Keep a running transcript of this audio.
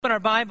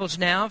open our Bibles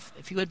now,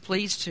 if you would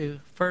please, to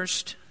 1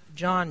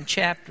 John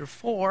chapter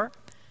 4.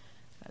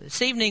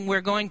 This evening we're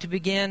going to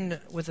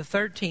begin with the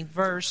 13th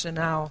verse, and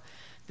I'll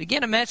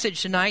begin a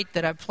message tonight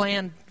that I've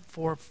planned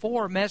for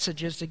 4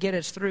 messages to get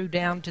us through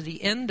down to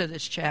the end of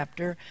this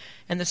chapter.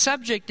 And the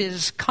subject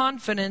is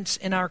confidence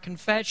in our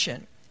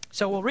confession.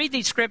 So we'll read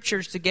these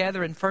scriptures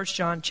together in 1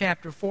 John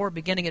chapter 4,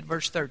 beginning at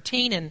verse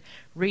 13, and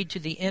read to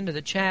the end of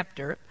the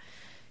chapter.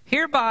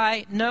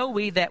 Hereby know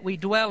we that we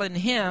dwell in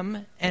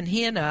him, and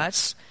he in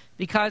us,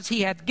 because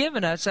he hath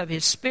given us of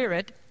his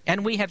Spirit,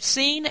 and we have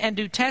seen and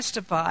do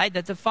testify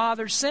that the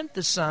Father sent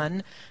the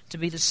Son to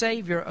be the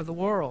Savior of the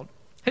world.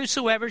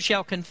 Whosoever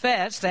shall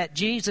confess that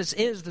Jesus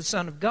is the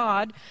Son of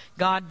God,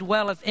 God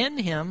dwelleth in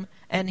him,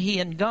 and he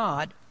in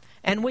God.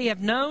 And we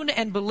have known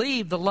and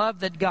believed the love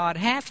that God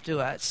hath to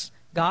us.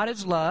 God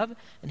is love,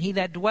 and he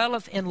that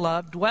dwelleth in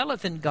love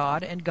dwelleth in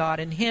God, and God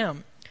in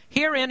him.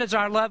 Herein is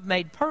our love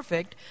made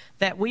perfect,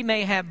 that we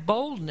may have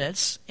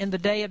boldness in the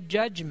day of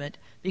judgment,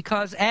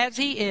 because as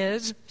he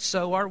is,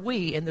 so are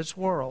we in this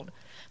world.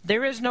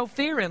 There is no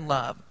fear in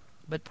love,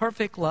 but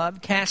perfect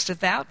love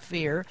casteth out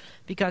fear,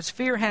 because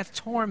fear hath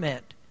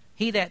torment.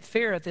 He that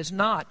feareth is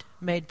not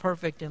made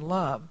perfect in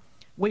love.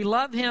 We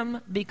love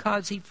him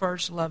because he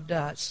first loved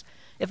us.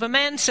 If a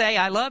man say,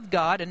 I love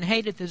God, and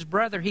hateth his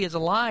brother, he is a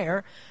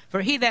liar.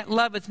 For he that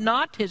loveth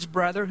not his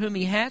brother whom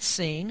he hath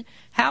seen,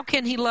 how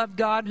can he love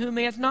God whom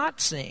he hath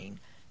not seen?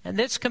 And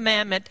this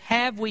commandment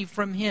have we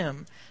from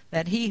him,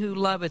 that he who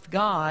loveth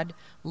God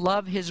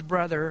love his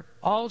brother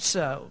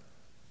also.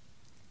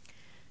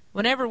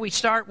 Whenever we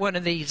start one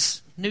of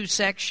these new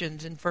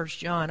sections in 1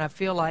 John, I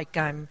feel like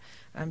I'm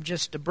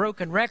just a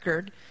broken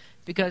record,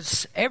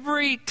 because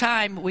every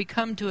time we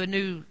come to a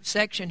new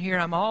section here,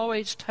 I'm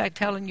always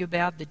telling you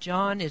about that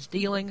John is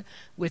dealing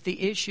with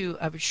the issue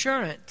of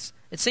assurance.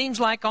 It seems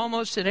like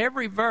almost in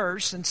every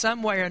verse, in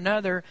some way or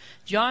another,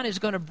 John is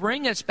going to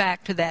bring us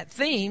back to that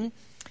theme.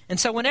 And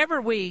so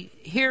whenever we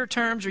hear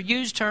terms or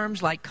use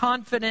terms like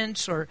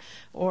confidence or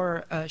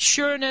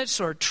sureness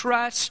or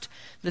trust,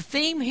 the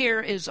theme here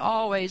is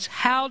always,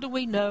 how do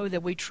we know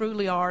that we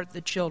truly are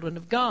the children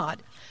of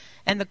God?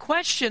 And the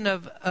question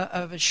of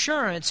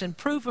assurance and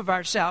proof of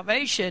our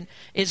salvation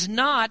is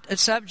not a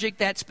subject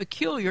that's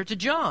peculiar to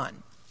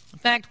John. In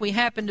fact, we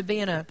happen to be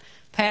in a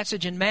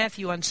passage in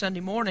Matthew on Sunday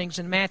mornings,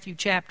 in Matthew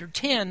chapter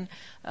 10,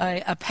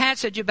 a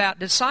passage about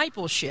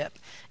discipleship.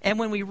 And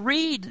when we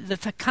read the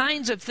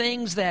kinds of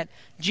things that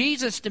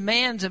Jesus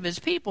demands of his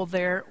people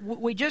there,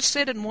 we just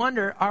sit and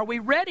wonder, are we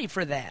ready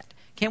for that?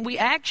 Can we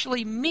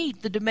actually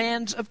meet the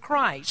demands of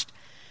Christ?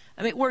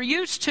 I mean, we're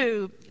used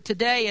to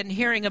today in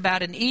hearing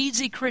about an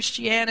easy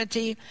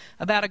Christianity,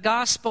 about a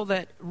gospel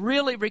that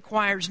really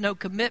requires no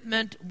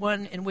commitment,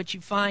 one in which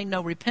you find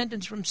no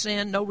repentance from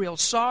sin, no real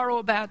sorrow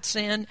about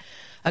sin,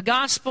 a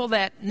gospel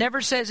that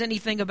never says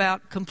anything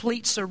about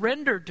complete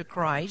surrender to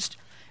Christ.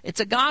 It's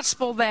a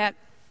gospel that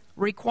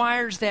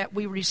requires that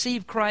we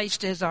receive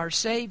Christ as our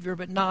Savior,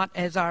 but not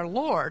as our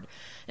Lord.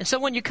 And so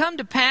when you come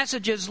to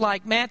passages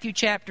like Matthew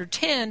chapter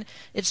 10,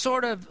 it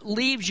sort of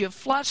leaves you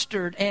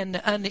flustered and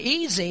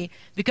uneasy,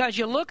 because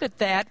you look at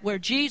that where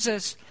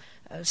Jesus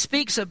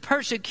speaks of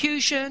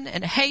persecution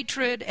and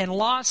hatred and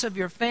loss of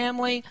your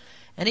family,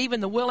 and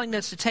even the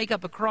willingness to take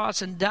up a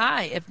cross and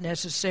die if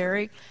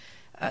necessary.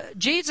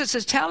 Jesus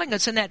is telling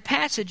us in that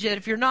passage that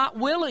if you're not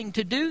willing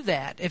to do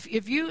that,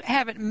 if you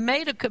haven't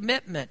made a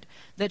commitment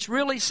that's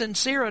really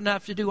sincere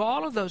enough to do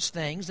all of those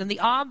things, then the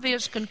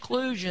obvious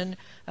conclusion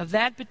of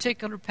that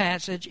particular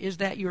passage is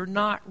that you're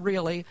not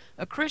really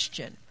a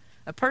Christian.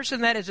 A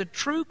person that is a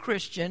true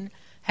Christian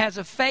has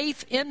a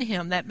faith in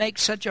him that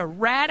makes such a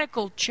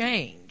radical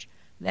change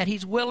that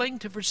he's willing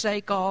to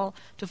forsake all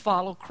to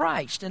follow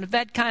Christ. And if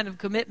that kind of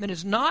commitment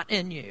is not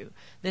in you,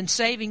 then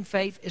saving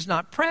faith is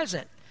not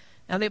present.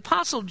 Now, the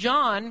Apostle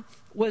John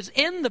was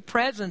in the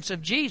presence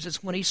of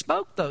Jesus when he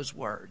spoke those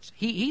words.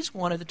 He's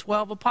one of the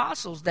 12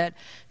 apostles that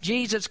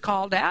Jesus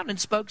called out and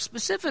spoke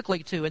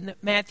specifically to in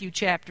Matthew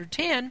chapter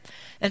 10.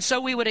 And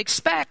so we would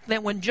expect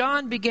that when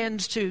John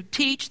begins to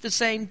teach the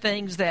same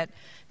things that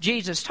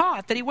Jesus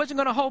taught, that he wasn't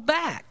going to hold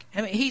back.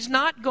 I mean, he's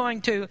not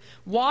going to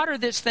water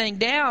this thing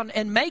down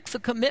and make the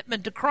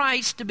commitment to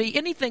Christ to be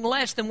anything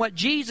less than what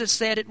Jesus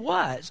said it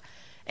was.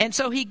 And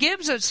so he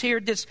gives us here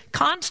this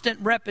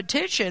constant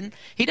repetition.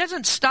 He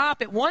doesn't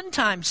stop at one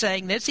time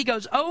saying this. He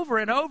goes over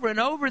and over and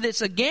over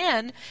this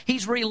again.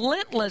 He's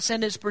relentless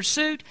in his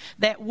pursuit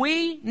that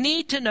we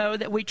need to know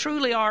that we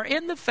truly are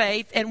in the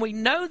faith, and we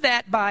know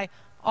that by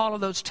all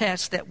of those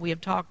tests that we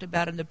have talked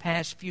about in the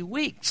past few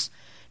weeks.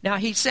 Now,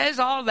 he says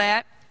all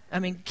that.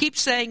 Keep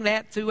saying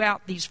that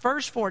throughout these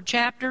first 4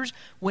 chapters.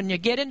 When you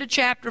get into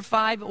chapter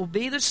 5, it will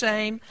be the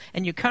same,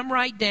 and you come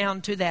right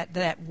down to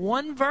that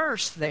one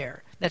verse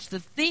there. That's the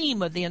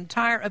theme of the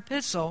entire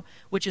epistle,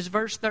 which is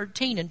verse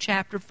 13 in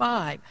chapter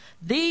 5.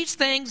 These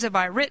things have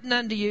I written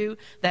unto you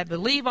that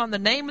believe on the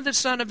name of the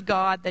Son of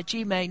God, that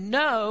ye may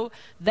know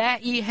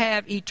that ye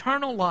have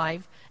eternal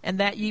life, and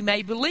that ye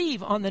may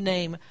believe on the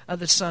name of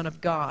the Son of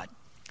God.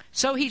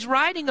 So he's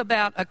writing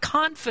about a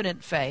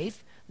confident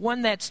faith,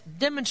 one that's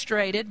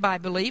demonstrated by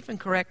belief in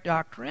correct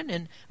doctrine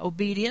and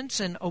obedience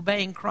and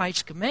obeying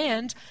Christ's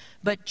commands.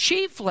 But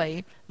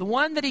chiefly, the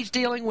one that he's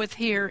dealing with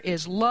here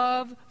is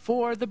love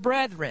for the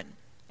brethren.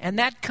 And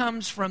that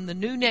comes from the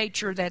new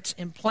nature that's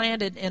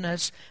implanted in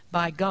us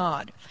by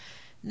God.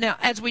 Now,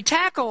 as we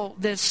tackle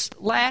this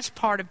last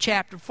part of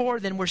chapter 4,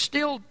 then we're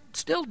still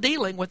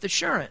dealing with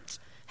assurance.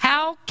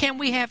 How can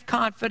we have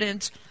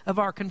confidence of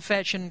our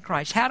confession in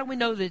Christ? How do we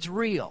know that it's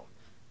real?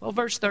 Well,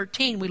 verse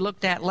 13 we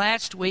looked at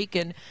last week,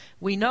 and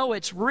we know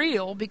it's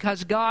real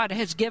because God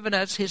has given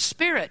us His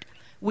Spirit.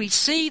 We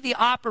see the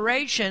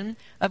operation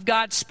of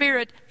God's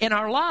Spirit in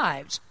our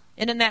lives.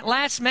 And in that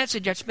last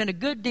message, I spent a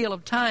good deal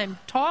of time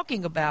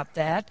talking about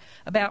that,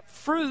 about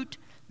fruit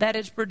that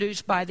is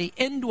produced by the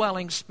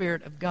indwelling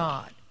Spirit of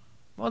God.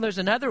 Well, there's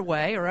another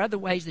way, or other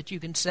ways that you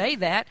can say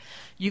that.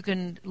 You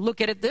can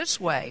look at it this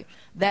way,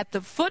 that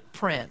the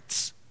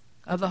footprints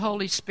of the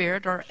Holy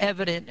Spirit are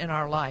evident in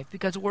our life.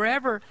 Because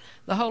wherever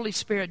the Holy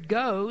Spirit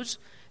goes,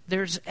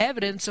 there's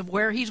evidence of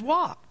where He's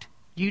walked.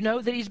 You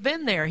know that He's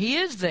been there. He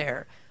is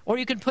there. Or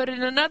you can put it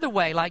in another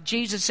way, like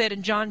Jesus said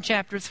in John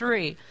chapter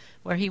 3,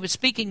 where He was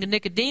speaking to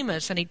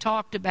Nicodemus, and He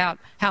talked about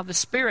how the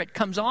Spirit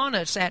comes on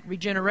us at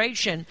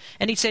regeneration.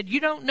 And He said, you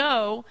don't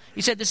know.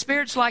 He said, the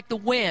Spirit's like the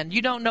wind.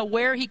 You don't know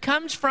where He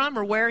comes from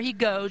or where He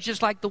goes,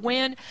 just like the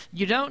wind.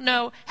 You don't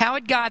know how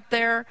it got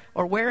there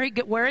or where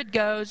it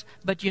goes,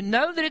 but you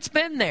know that it's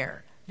been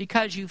there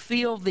because you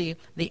feel the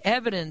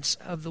evidence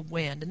of the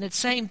wind. And the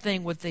same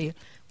thing with the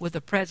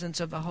presence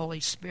of the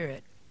Holy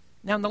Spirit.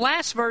 Now, in the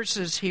last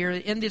verses here,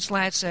 in this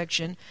last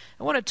section,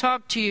 I want to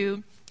talk to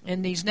you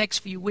in these next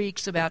few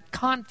weeks about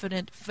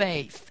confident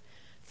faith.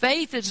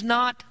 Faith is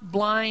not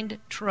blind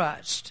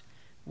trust.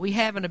 We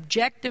have an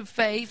objective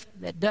faith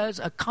that does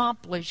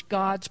accomplish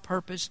God's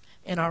purpose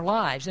in our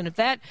lives. And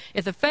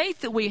if the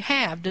faith that we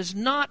have does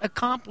not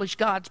accomplish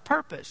God's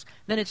purpose,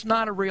 then it's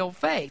not a real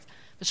faith.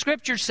 The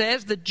Scripture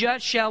says, the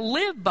just shall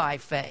live by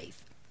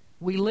faith.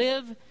 We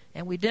live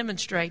and we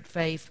demonstrate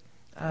faith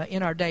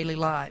in our daily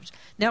lives.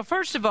 Now,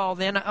 first of all,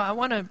 then,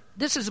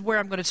 this is where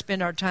I'm going to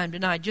spend our time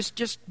tonight,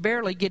 just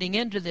barely getting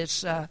into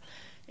this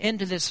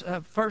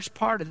first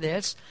part of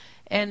this.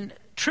 And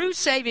true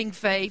saving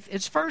faith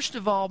is, first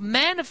of all,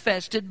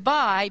 manifested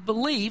by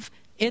belief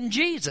in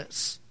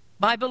Jesus.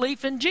 By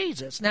belief in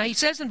Jesus. Now, he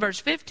says in verse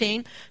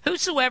 15,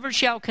 whosoever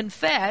shall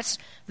confess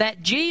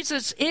that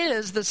Jesus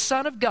is the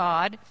Son of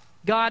God,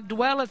 God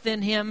dwelleth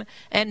in him,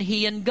 and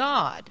he in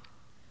God.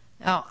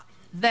 Now,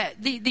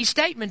 these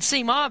statements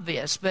seem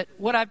obvious, but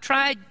what I've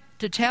tried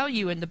to tell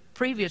you in the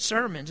previous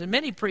sermons, in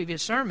many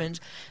previous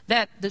sermons,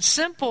 that the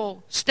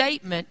simple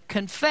statement,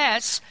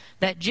 confess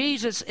that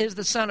Jesus is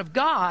the Son of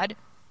God,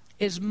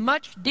 is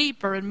much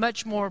deeper and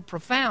much more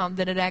profound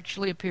than it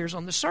actually appears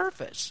on the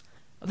surface.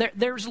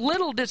 There's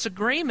little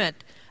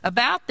disagreement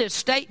about this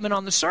statement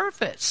on the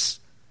surface.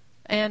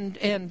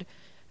 And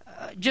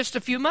just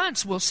a few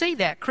months we'll see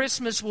that.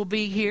 Christmas will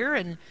be here,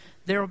 and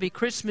there will be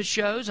Christmas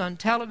shows on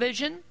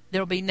television. There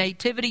will be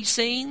nativity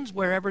scenes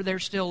wherever they're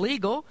still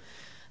legal.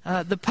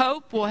 The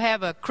Pope will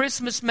have a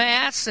Christmas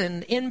Mass,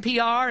 and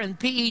NPR and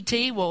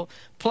PET will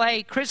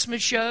play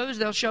Christmas shows.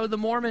 They'll show the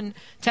Mormon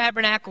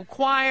Tabernacle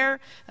Choir.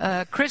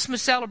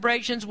 Christmas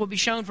celebrations will be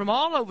shown from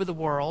all over the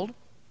world.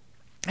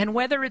 And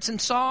whether it's in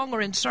song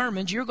or in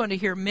sermons, you're going to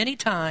hear many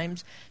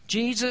times,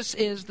 Jesus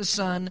is the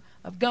Son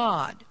of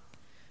God.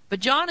 But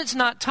John is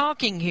not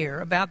talking here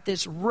about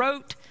this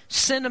rote,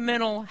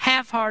 sentimental,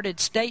 half-hearted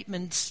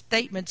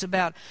statements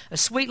about a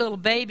sweet little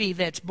baby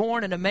that's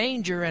born in a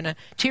manger, and a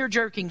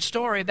tear-jerking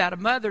story about a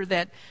mother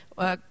that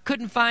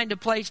couldn't find a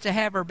place to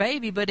have her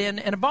baby but in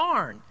a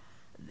barn.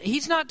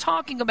 He's not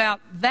talking about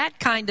that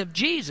kind of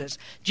Jesus.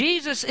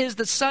 Jesus is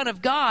the Son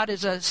of God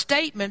is a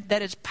statement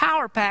that is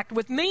power-packed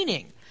with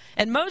meaning.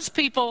 And most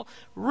people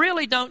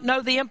really don't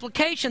know the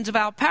implications of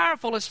how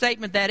powerful a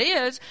statement that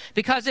is,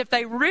 because if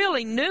they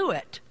really knew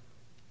it,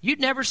 you'd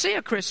never see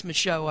a Christmas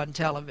show on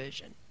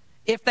television.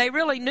 If they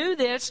really knew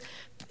this,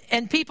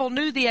 and people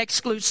knew the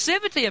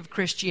exclusivity of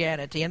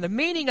Christianity and the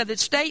meaning of the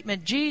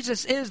statement,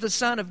 Jesus is the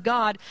Son of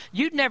God,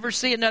 you'd never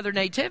see another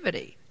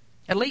nativity.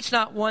 At least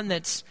not one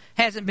that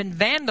hasn't been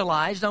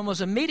vandalized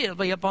almost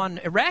immediately upon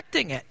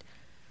erecting it.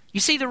 You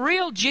see, the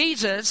real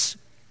Jesus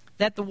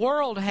that the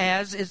world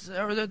has,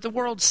 or that the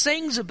world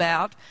sings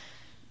about,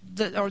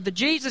 the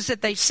Jesus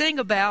that they sing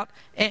about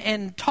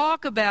and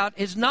talk about,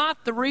 is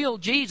not the real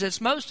Jesus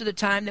most of the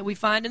time that we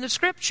find in the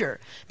Scripture.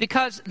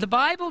 Because the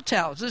Bible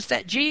tells us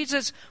that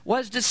Jesus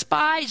was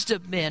despised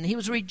of men. He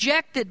was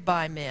rejected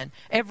by men.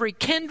 Every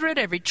kindred,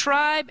 every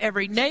tribe,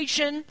 every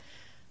nation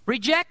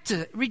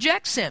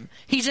rejects him.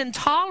 He's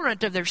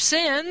intolerant of their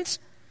sins.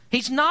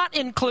 He's not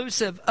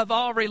inclusive of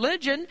all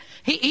religion.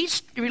 He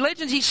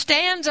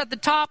stands at the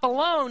top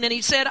alone, and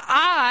he said,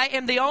 I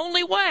am the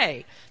only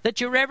way that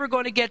you're ever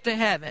going to get to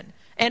heaven.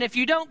 And if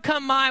you don't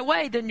come my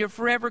way, then you're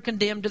forever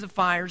condemned to the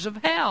fires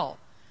of hell.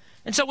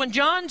 And so when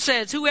John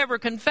says, whoever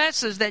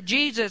confesses that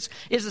Jesus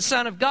is the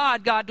Son of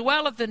God, God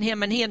dwelleth in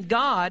him and he in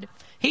God,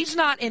 he's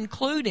not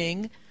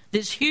including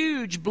this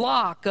huge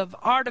block of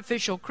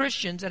artificial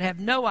Christians that have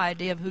no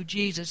idea of who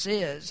Jesus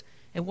is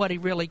and what he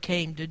really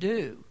came to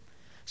do.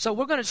 So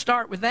we're going to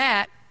start with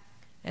that,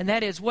 and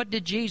that is, what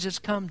did Jesus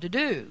come to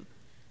do?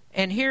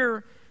 And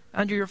here,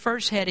 under your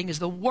first heading, is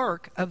the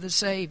work of the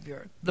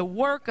Savior. The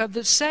work of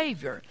the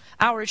Savior.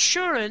 Our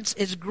assurance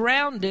is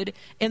grounded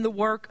in the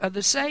work of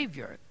the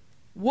Savior.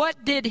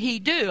 What did he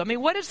do? I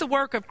mean, what is the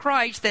work of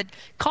Christ that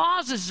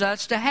causes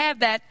us to have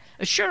that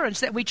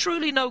assurance that we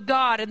truly know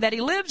God and that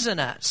he lives in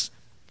us?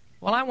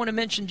 Well, I want to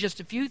mention just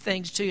a few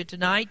things to you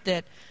tonight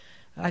that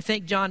I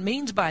think John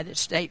means by this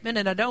statement,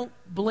 and I don't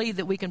believe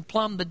that we can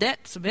plumb the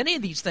depths of any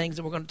of these things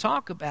that we're going to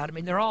talk about. I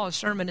mean, they're all a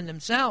sermon in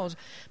themselves,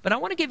 but I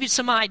want to give you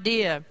some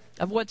idea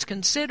of what's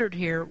considered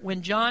here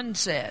when John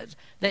says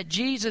that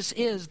Jesus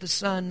is the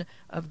Son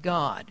of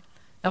God.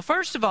 Now,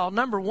 first of all,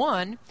 number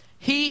one,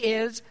 he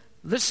is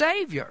the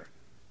Savior.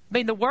 I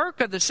mean, the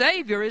work of the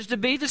Savior is to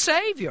be the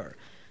Savior.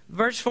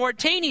 Verse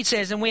 14, he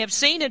says, "And we have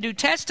seen and do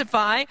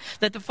testify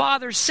that the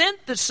Father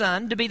sent the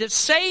Son to be the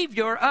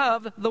Savior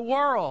of the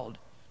world."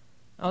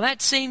 Now,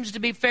 that seems to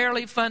be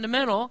fairly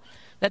fundamental,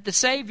 that the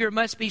Savior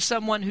must be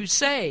someone who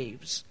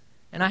saves.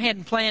 And I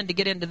hadn't planned to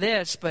get into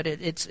this, but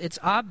it's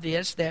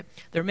obvious that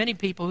there are many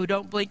people who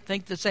don't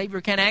think the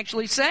Savior can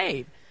actually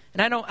save.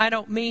 And I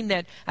don't mean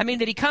that. I mean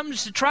that he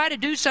comes to try to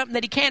do something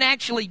that he can't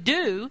actually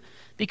do,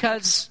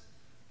 because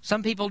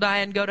some people die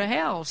and go to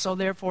hell. So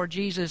therefore,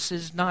 Jesus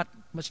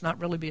must not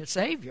really be a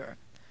Savior.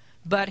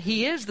 But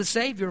he is the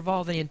Savior of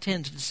all that he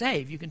intends to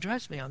save. You can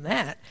trust me on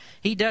that.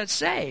 He does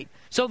save.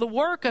 So the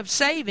work of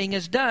saving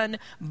is done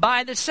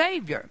by the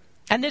Savior.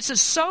 And this is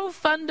so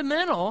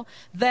fundamental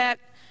that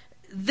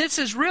this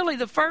is really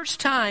the first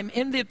time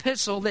in the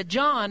epistle that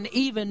John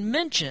even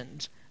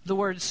mentions the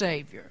word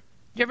Savior.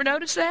 Did you ever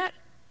notice that?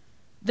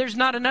 There's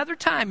not another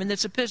time in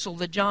this epistle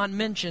that John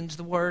mentions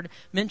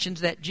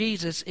that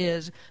Jesus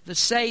is the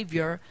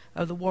Savior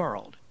of the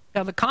world.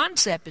 Now, the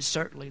concept is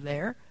certainly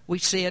there. We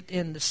see it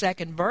in the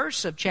second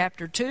verse of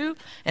chapter 2,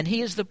 and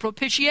he is the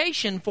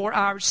propitiation for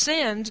our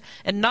sins,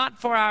 and not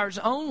for ours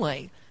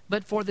only,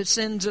 but for the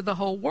sins of the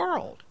whole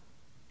world.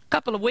 A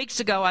couple of weeks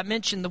ago, I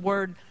mentioned the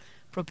word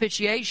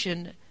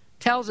propitiation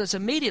tells us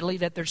immediately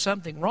that there's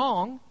something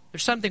wrong.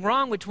 There's something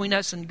wrong between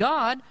us and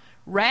God.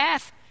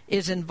 Wrath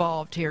is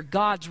involved here.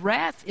 God's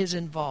wrath is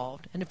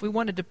involved. And if we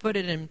wanted to put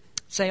it in,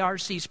 say,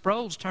 R.C.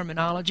 Sproul's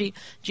terminology,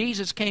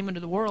 Jesus came into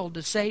the world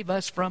to save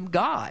us from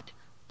God.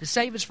 To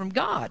save us from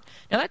God.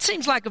 Now, that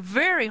seems like a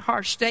very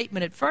harsh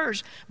statement at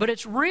first, but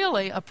it's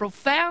really a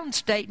profound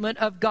statement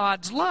of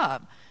God's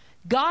love.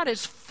 God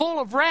is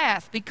full of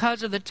wrath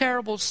because of the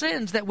terrible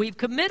sins that we've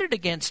committed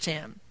against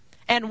him.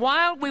 And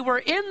while we were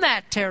in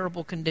that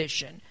terrible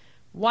condition,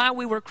 while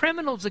we were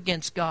criminals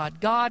against God,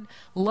 God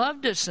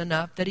loved us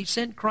enough that he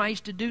sent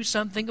Christ to do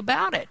something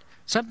about it,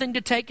 something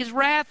to take his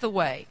wrath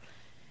away.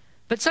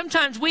 But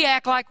sometimes we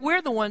act like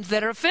we're the ones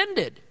that are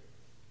offended.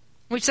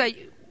 We say,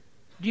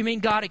 "Do you mean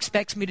God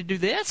expects me to do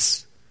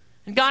this?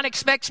 And God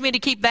expects me to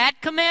keep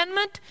that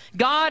commandment?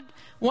 God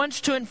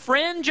wants to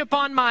infringe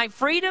upon my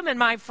freedom and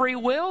my free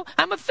will?"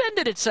 I'm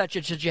offended at such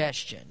a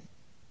suggestion.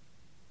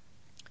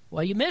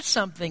 Well, you missed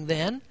something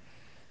then,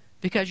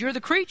 because you're the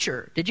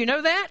creature. Did you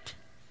know that?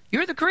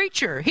 You're the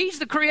creature. He's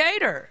the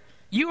creator.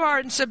 You are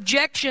in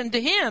subjection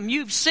to him.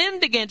 You've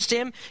sinned against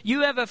him.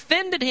 You have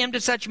offended him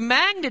to such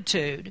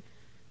magnitude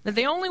that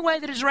the only way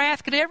that his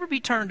wrath could ever be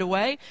turned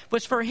away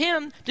was for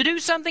him to do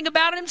something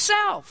about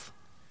himself.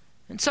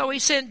 And so he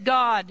sent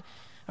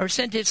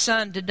his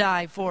Son to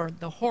die for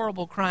the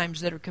horrible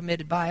crimes that are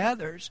committed by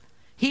others.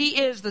 He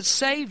is the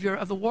Savior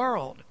of the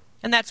world.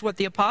 And that's what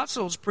the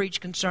apostles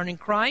preached concerning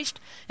Christ.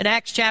 In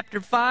Acts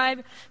chapter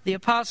 5, the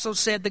apostles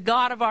said, "The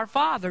God of our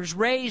fathers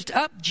raised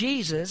up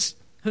Jesus,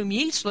 whom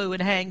ye slew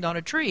and hanged on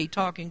a tree,"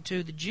 talking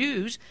to the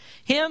Jews.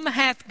 "Him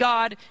hath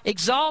God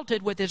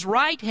exalted with his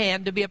right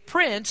hand to be a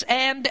prince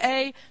and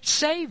a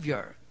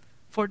Savior,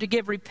 for to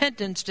give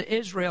repentance to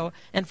Israel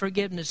and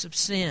forgiveness of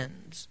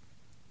sins."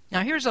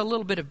 Now here's a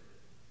little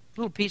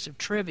piece of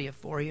trivia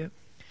for you.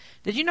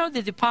 Did you know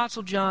that the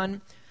Apostle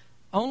John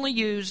only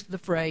used the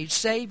phrase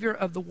Savior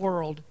of the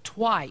world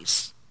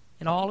twice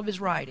in all of his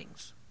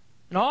writings?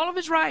 In all of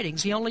his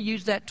writings, he only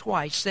used that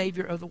twice,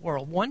 Savior of the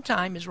world. One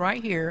time is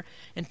right here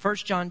in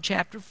 1 John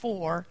chapter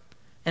 4,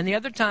 and the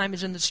other time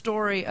is in the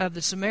story of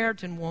the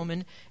Samaritan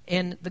woman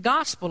in the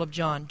Gospel of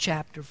John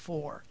chapter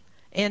 4.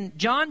 In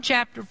John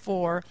chapter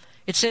 4,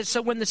 it says,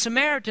 "So when the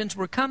Samaritans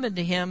were coming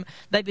to him,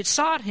 they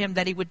besought him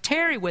that he would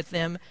tarry with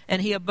them,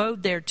 and he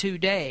abode there 2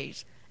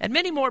 days. And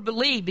many more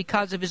believed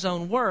because of his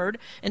own word,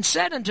 and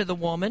said unto the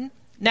woman,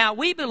 Now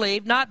we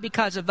believe not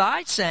because of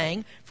thy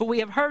saying, for we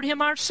have heard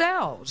him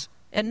ourselves,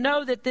 and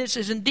know that this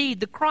is indeed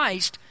the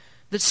Christ,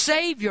 the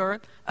Savior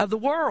of the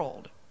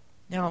world."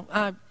 Now,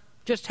 I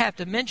just have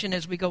to mention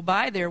as we go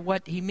by there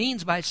what he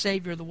means by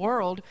Savior of the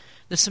world.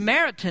 The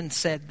Samaritans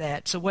said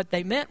that. So what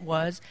they meant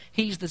was,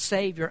 he's the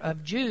Savior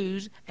of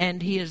Jews,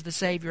 and he is the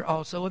Savior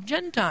also of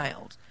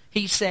Gentiles.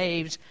 He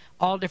saves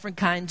all different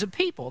kinds of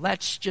people.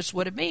 That's just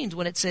what it means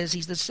when it says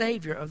he's the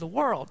Savior of the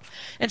world.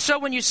 And so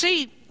when you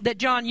see that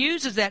John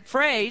uses that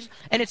phrase,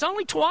 and it's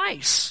only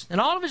twice. In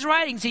all of his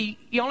writings, he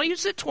only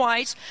uses it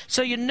twice.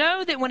 So you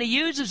know that when he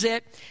uses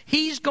it,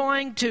 he's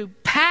going to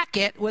pack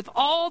it with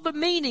all the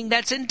meaning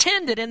that's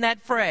intended in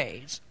that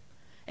phrase.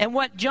 And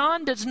what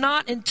John does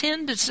not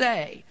intend to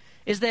say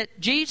is that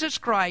Jesus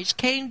Christ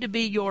came to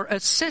be your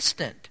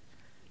assistant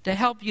to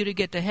help you to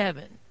get to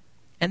heaven.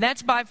 And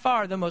that's by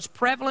far the most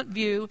prevalent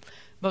view,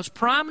 most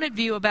prominent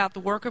view about the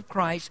work of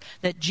Christ,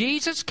 that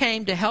Jesus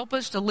came to help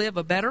us to live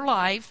a better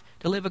life,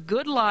 to live a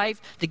good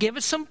life, to give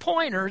us some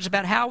pointers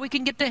about how we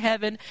can get to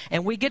heaven,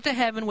 and we get to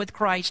heaven with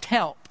Christ's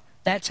help.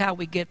 That's how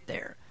we get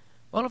there.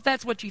 Well, if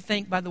that's what you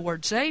think by the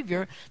word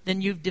Savior,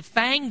 then you've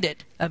defanged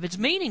it of its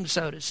meaning,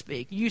 so to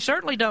speak. You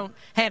certainly don't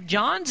have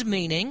John's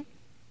meaning.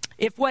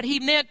 If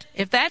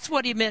that's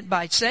what he meant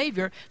by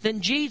Savior,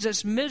 then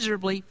Jesus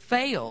miserably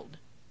failed.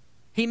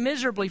 He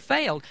miserably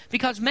failed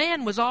because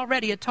man was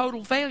already a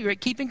total failure at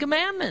keeping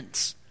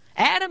commandments.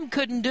 Adam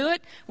couldn't do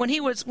it when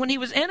he was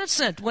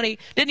innocent, when he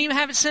didn't even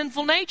have a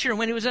sinful nature,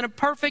 when he was in a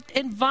perfect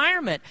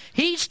environment.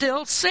 He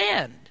still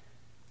sinned.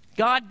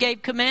 God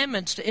gave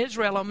commandments to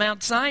Israel on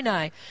Mount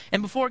Sinai,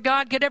 and before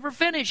God could ever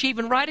finish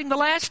even writing the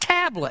last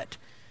tablet,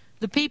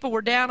 the people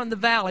were down in the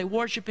valley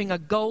worshiping a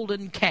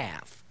golden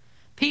calf.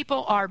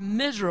 People are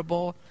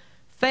miserable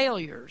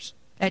failures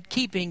at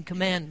keeping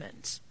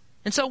commandments.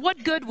 And so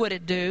what good would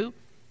it do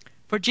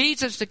for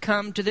Jesus to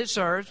come to this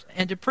earth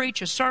and to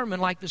preach a sermon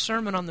like the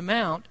Sermon on the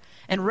Mount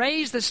and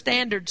raise the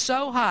standard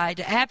so high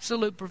to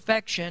absolute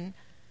perfection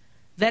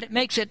that it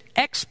makes it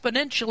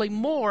exponentially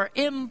more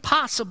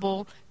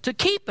impossible to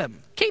keep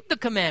the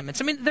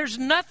commandments? I mean, there's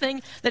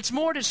nothing that's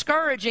more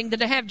discouraging than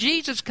to have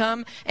Jesus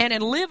come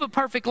and live a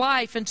perfect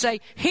life and say,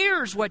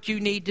 here's what you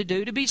need to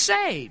do to be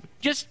saved.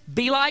 Just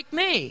be like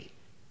me.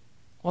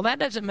 Well, that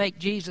doesn't make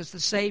Jesus the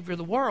Savior of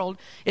the world.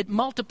 It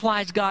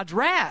multiplies God's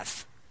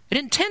wrath. It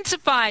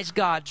intensifies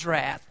God's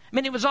wrath. I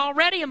mean, it was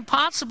already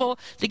impossible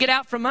to get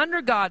out from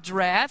under God's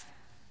wrath.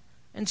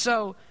 And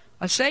so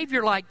a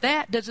Savior like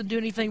that doesn't do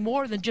anything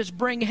more than just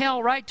bring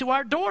hell right to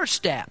our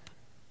doorstep.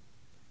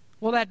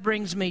 Well, that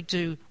brings me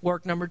to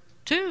work number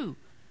 2,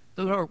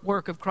 the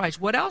work of Christ.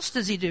 What else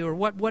does he do, or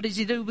what does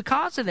he do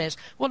because of this?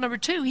 Well, number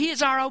 2, he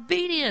is our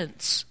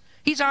obedience.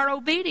 He's our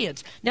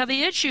obedience. Now,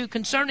 the issue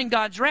concerning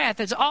God's wrath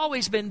has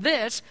always been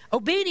this: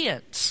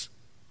 obedience.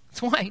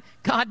 That's why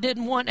God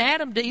didn't want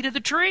Adam to eat of the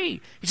tree.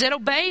 He said,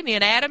 obey me,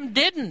 and Adam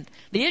didn't.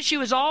 The issue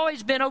has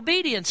always been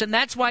obedience, and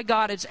that's why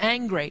God is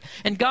angry.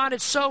 And God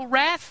is so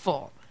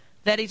wrathful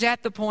that he's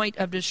at the point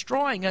of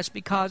destroying us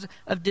because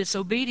of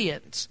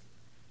disobedience.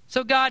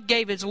 So God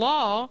gave his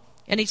law,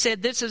 and he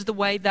said, this is the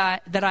way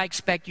that I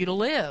expect you to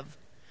live.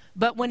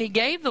 But when he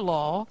gave the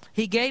law,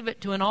 he gave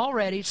it to an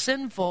already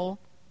sinful,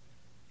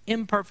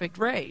 imperfect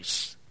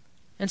race.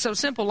 And so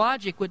simple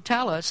logic would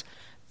tell us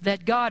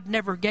that God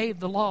never gave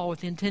the law with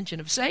the intention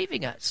of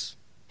saving us.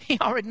 He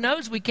already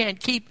knows we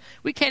can't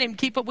even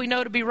keep what we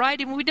know to be right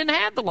even when we didn't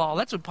have the law.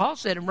 That's what Paul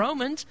said in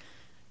Romans.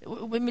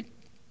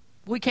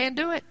 We can't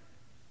do it.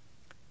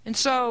 And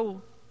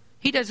so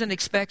he doesn't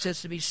expect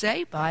us to be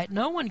saved by it.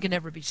 No one can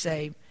ever be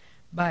saved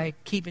by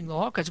keeping the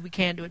law because we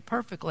can't do it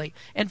perfectly.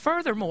 And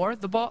furthermore,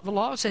 the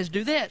law says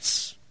do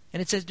this.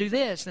 And it says do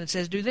this, and it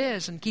says do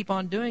this, and keep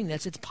on doing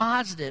this. It's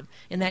positive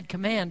in that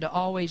command to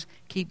always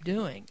keep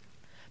doing.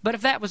 But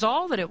if that was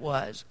all that it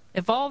was,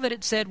 if all that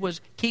it said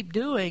was keep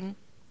doing,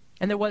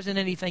 and there wasn't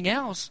anything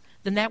else,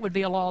 then that would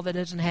be a law that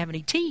doesn't have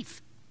any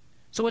teeth.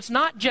 So it's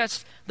not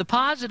just the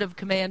positive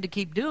command to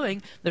keep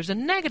doing. There's a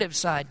negative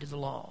side to the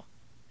law.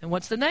 And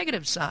what's the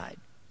negative side?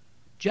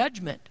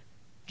 Judgment.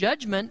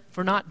 Judgment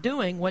for not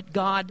doing what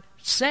God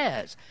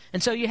says.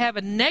 And so you have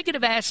a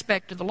negative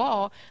aspect to the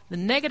law. The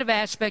negative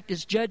aspect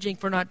is judging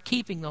for not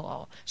keeping the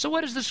law. So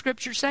what does the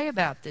Scripture say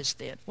about this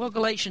then? Well,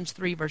 Galatians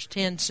 3 verse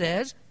 10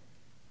 says,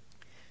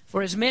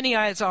 for as many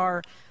as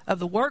are of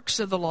the works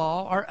of the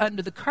law are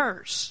under the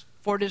curse.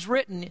 For it is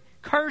written,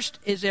 cursed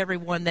is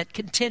everyone that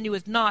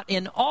continueth not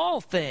in all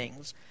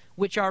things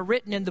which are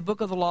written in the book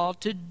of the law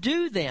to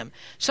do them.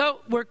 So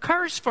we're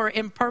cursed for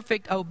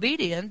imperfect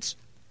obedience.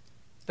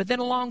 But then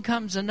along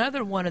comes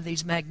another one of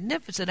these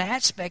magnificent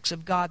aspects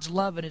of God's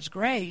love and his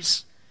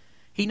grace.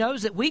 He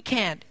knows that we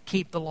can't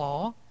keep the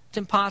law. It's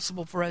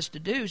impossible for us to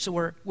do,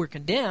 so we're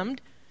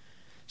condemned.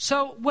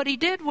 So what he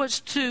did was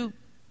to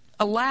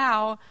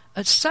allow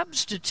a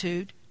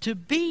substitute to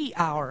be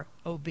our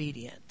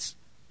obedience.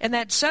 And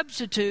that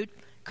substitute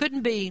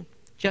couldn't be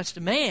just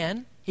a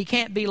man. He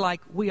can't be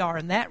like we are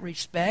in that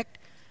respect.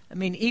 I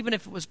mean, even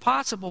if it was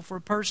possible for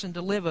a person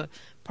to live a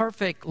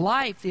perfect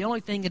life, the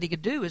only thing that he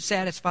could do is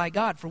satisfy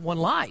God for one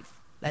life.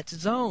 That's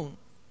his own.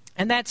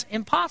 And that's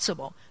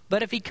impossible.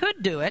 But if he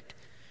could do it,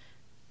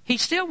 he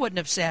still wouldn't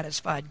have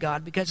satisfied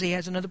God because he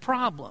has another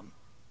problem.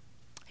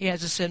 He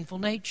has a sinful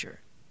nature.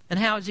 And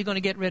how is he going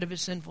to get rid of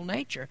his sinful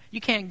nature? You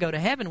can't go to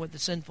heaven with the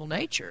sinful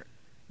nature.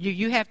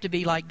 You have to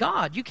be like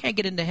God. You can't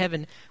get into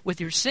heaven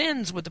with your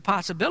sins, with the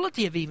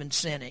possibility of even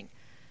sinning.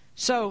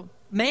 So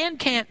man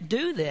can't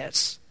do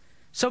this.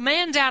 So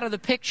man's out of the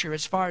picture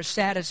as far as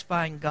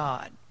satisfying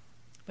God.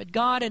 But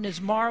God, in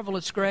his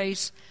marvelous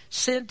grace,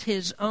 sent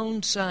his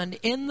own Son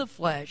in the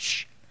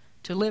flesh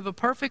to live a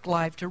perfect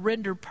life, to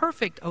render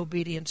perfect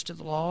obedience to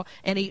the law,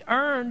 and he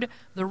earned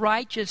the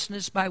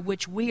righteousness by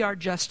which we are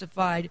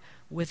justified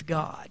with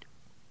God.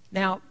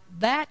 Now,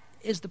 that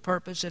is the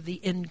purpose of the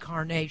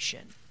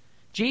incarnation.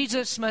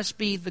 Jesus must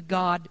be the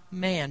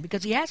God-man,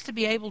 because he has to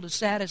be able to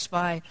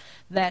satisfy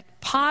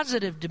that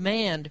positive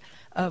demand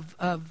of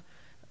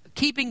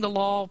keeping the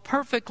law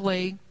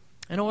perfectly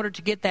in order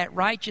to get that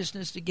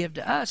righteousness to give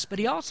to us, but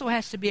he also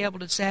has to be able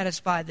to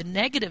satisfy the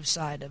negative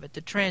side of it,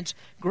 the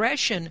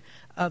transgression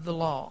of the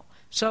law.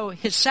 So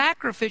his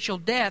sacrificial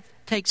death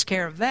takes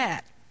care of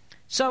that.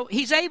 So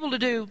he's able to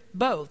do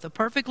both, a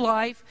perfect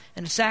life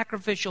and a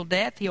sacrificial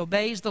death. He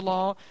obeys the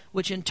law,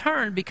 which in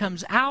turn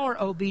becomes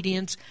our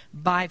obedience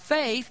by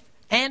faith,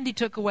 and he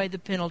took away the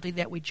penalty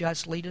that we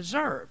justly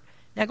deserve.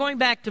 Now, going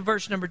back to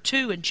verse number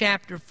 2 in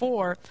chapter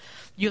 4,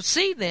 you'll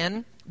see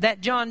then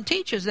that John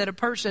teaches that a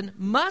person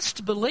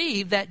must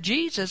believe that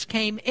Jesus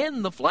came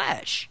in the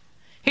flesh.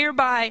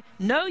 Hereby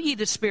know ye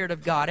the Spirit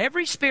of God.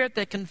 Every spirit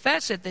that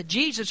confesseth that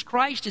Jesus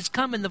Christ is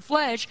come in the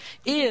flesh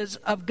is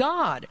of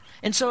God.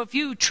 And so if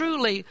you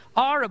truly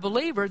are a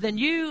believer, then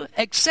you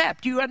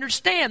accept, you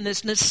understand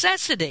this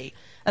necessity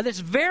of this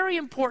very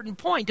important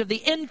point of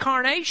the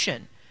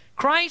incarnation.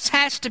 Christ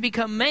has to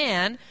become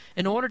man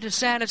in order to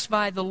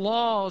satisfy the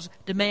law's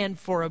demand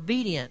for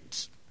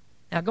obedience.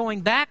 Now,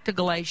 going back to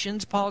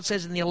Galatians, Paul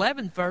says in the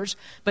 11th verse,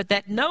 "But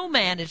that no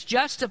man is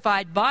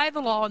justified by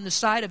the law in the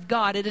sight of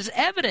God, it is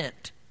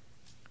evident,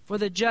 for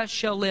the just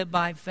shall live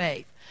by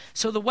faith."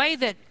 So the way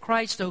that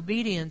Christ's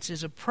obedience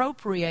is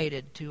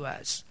appropriated to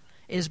us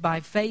is by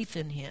faith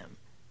in him.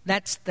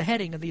 That's the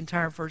heading of the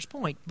entire first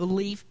point,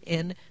 belief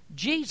in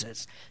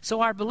Jesus.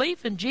 So our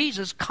belief in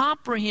Jesus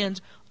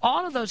comprehends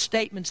all of those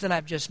statements that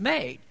I've just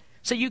made.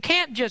 So you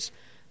can't just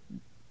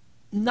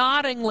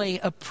noddingly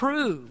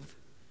approve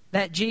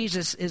that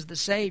Jesus is the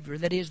Savior,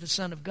 that he is the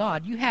Son of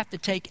God. You have to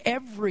take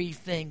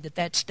everything that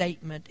that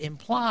statement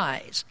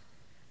implies.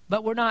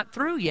 But we're not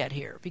through yet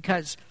here,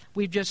 because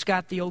we've just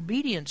got the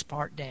obedience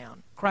part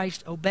down.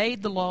 Christ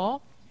obeyed the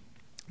law.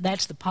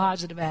 That's the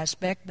positive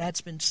aspect.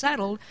 That's been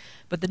settled.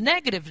 But the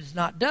negative is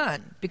not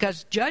done,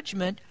 because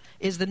judgment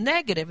is the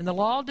negative, and the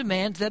law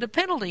demands that a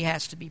penalty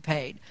has to be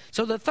paid.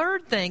 So the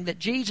third thing that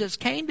Jesus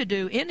came to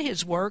do in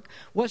his work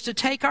was to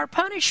take our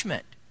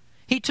punishment.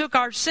 He took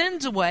our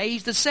sins away.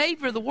 He's the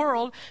Savior of the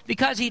world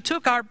because he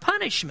took our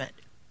punishment.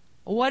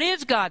 What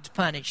is God's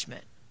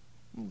punishment?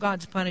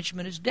 God's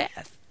punishment is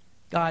death.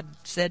 God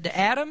said to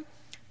Adam,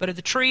 "But of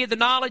the tree of the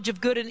knowledge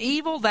of good and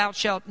evil thou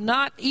shalt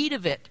not eat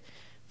of it,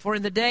 for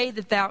in the day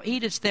that thou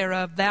eatest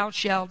thereof thou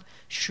shalt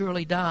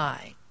surely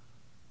die."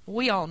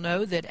 We all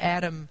know that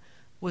Adam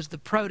was the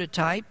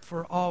prototype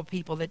for all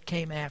people that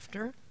came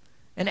after.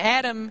 And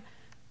Adam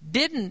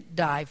didn't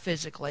die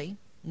physically,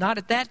 not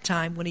at that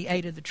time when he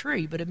ate of the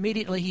tree, but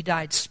immediately he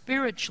died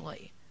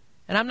spiritually.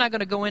 And I'm not going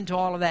to go into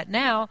all of that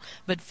now,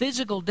 but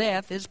physical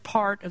death is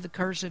part of the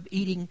curse of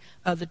eating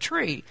of the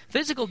tree.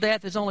 Physical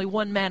death is only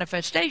one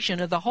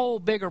manifestation of the whole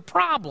bigger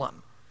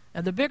problem.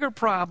 And the bigger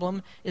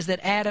problem is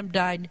that Adam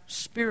died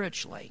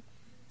spiritually.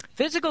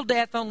 Physical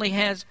death only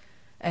has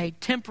a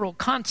temporal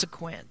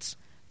consequence,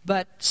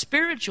 but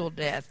spiritual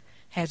death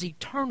has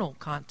eternal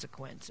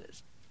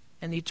consequences.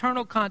 And the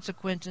eternal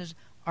consequences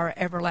are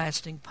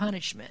everlasting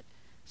punishment.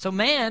 So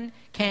man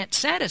can't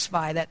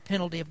satisfy that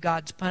penalty of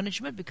God's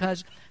punishment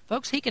because,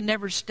 folks, he can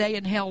never stay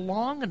in hell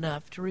long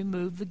enough to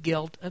remove the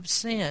guilt of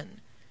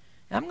sin.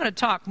 Now, I'm going to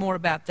talk more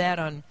about that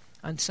on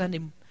Sunday.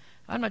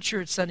 I'm not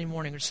sure it's Sunday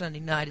morning or Sunday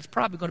night. It's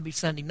probably going to be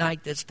Sunday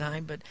night this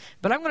time.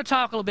 But I'm going to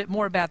talk a little bit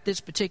more about this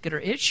particular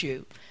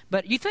issue.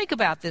 But you think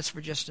about this for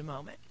just a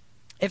moment.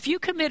 If you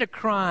commit a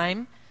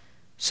crime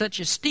such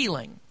as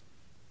stealing,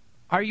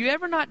 are you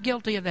ever not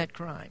guilty of that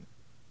crime?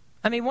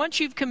 I mean, once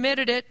you've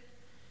committed it,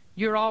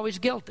 you're always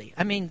guilty.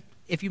 I mean,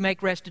 if you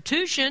make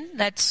restitution,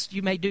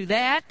 you may do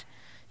that.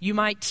 You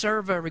might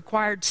serve a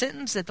required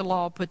sentence that the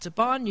law puts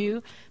upon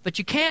you, but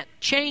you can't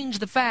change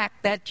the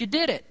fact that you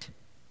did it.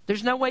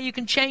 There's no way you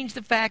can change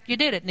the fact you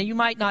did it. Now, you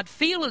might not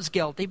feel as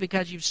guilty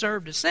because you've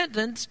served a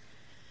sentence,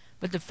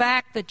 but the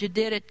fact that you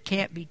did it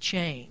can't be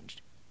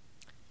changed.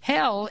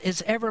 Hell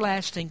is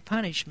everlasting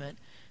punishment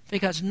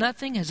because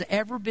nothing has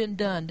ever been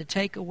done to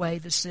take away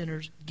the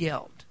sinner's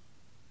guilt.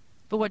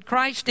 But what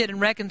Christ did in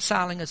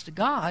reconciling us to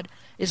God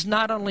is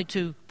not only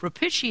to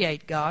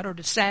propitiate God or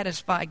to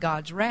satisfy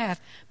God's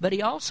wrath, but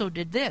he also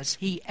did this.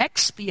 He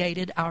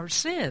expiated our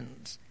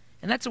sins.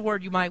 And that's a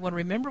word you might want to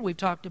remember. We've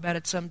talked about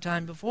it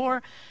sometime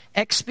before.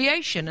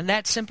 Expiation. And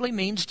that simply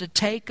means to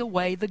take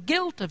away the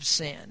guilt of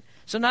sin.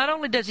 So not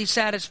only does he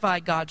satisfy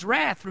God's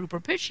wrath through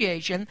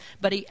propitiation,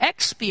 but he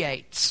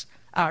expiates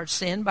our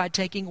sin by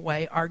taking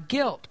away our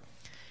guilt.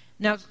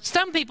 Now,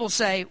 some people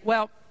say,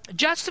 well,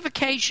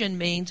 justification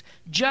means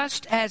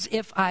just as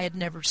if I had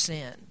never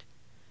sinned.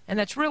 And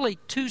that's really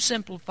too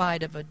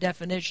simplified of a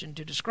definition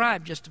to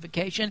describe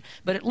justification,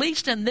 but at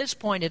least in this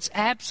point it's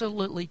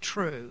absolutely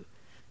true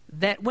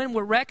that when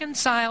we're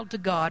reconciled to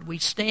God, we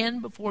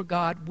stand before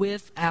God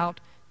without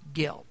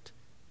guilt.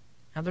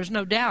 Now, there's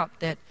no doubt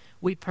that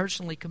we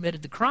personally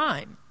committed the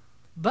crime,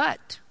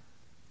 but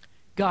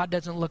God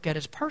doesn't look at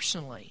us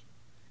personally.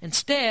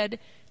 Instead,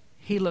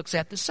 he looks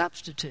at the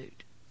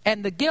substitute.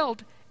 And the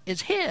guilt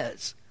is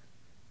his,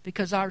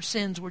 because our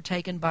sins were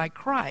taken by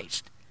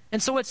Christ.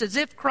 And so it's as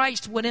if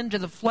Christ went into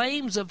the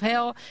flames of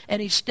hell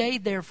and he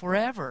stayed there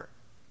forever.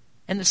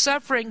 And the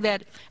suffering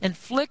that was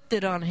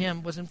inflicted on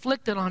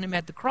him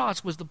at the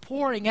cross was the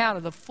pouring out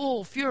of the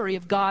full fury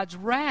of God's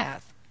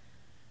wrath.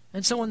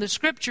 And so when the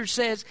Scripture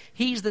says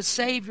he's the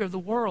Savior of the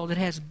world, it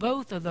has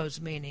both of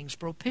those meanings,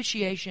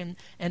 propitiation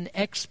and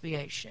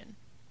expiation.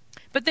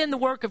 But then the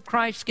work of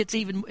Christ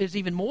is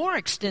even more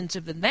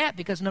extensive than that,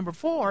 because number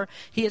 4,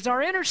 he is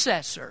our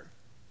intercessor.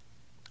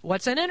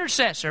 What's an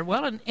intercessor?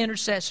 Well, an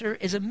intercessor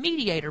is a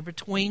mediator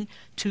between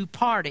two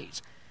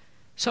parties.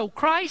 So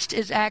Christ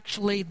is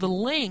actually the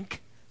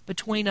link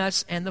between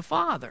us and the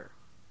Father.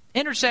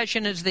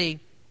 Intercession is the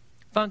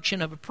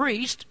function of a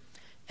priest,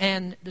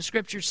 and the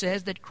Scripture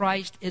says that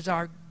Christ is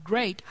our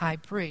great high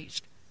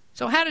priest.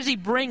 So how does he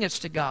bring us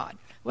to God?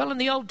 Well, in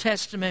the Old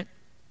Testament,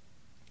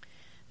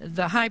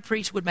 the high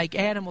priest would make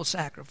animal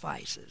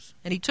sacrifices.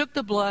 And he took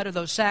the blood of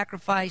those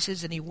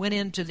sacrifices and he went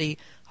into the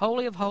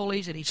Holy of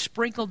Holies and he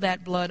sprinkled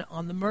that blood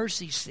on the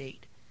mercy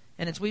seat.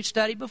 And as we've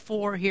studied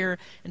before here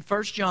in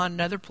 1 John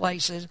and other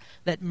places,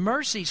 that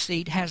mercy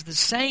seat has the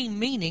same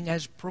meaning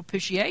as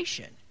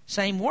propitiation,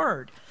 same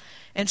word.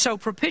 And so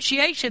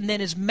propitiation then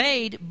is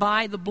made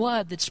by the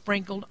blood that's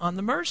sprinkled on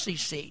the mercy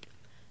seat.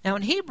 Now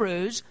in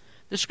Hebrews,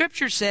 the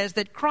Scripture says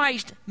that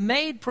Christ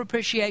made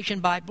propitiation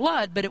by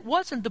blood, but it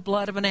wasn't the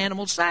blood of an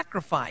animal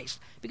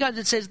sacrifice, because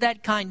it says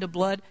that kind of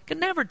blood can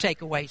never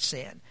take away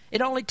sin.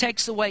 It only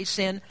takes away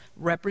sin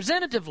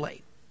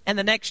representatively. And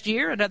the next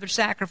year, another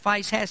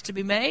sacrifice has to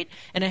be made,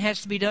 and it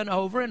has to be done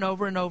over and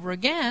over and over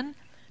again,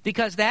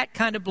 because that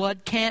kind of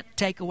blood can't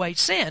take away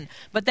sin.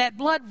 But that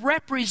blood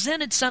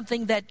represented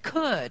something that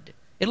could.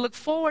 It looked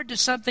forward to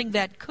something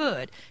that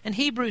could. And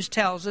Hebrews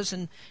tells us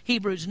in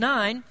Hebrews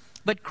 9,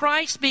 but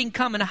Christ being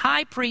come a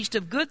high priest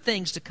of good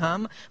things to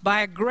come,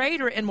 by a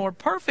greater and more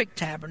perfect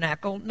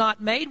tabernacle,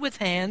 not made with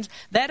hands,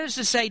 that is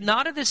to say,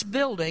 not of this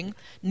building,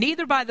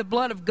 neither by the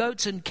blood of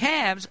goats and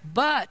calves,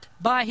 but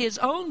by his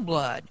own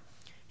blood,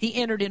 he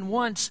entered in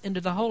once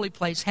into the holy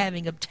place,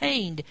 having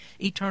obtained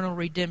eternal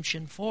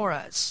redemption for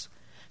us.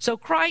 So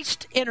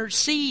Christ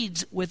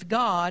intercedes with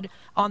God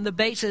on the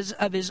basis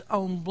of his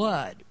own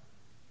blood.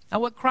 Now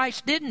what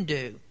Christ didn't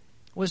do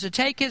was to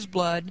take his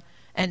blood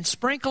and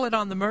sprinkle it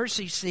on the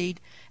mercy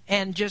seat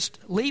and just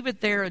leave it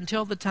there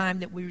until the time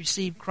that we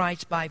receive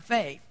Christ by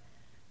faith.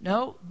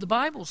 No, the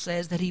Bible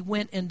says that he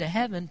went into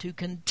heaven to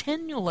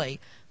continually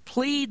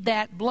plead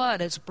that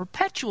blood as a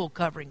perpetual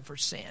covering for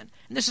sin.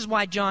 And this is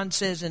why John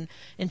says in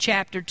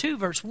chapter 2,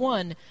 verse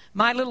 1,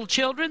 my little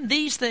children,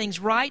 these things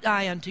write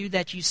I unto you,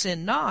 that you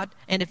sin not.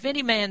 And if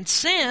any man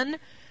sin,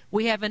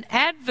 we have an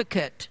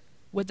advocate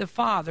with the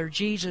Father,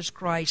 Jesus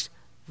Christ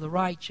the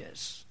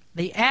righteous.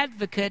 The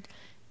advocate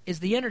is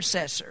the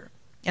intercessor.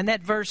 And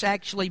that verse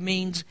actually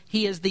means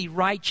he is the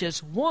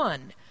righteous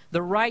one.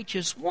 The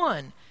righteous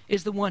one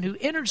is the one who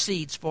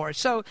intercedes for us.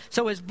 So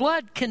his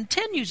blood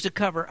continues to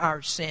cover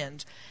our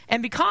sins.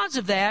 And because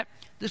of that,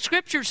 the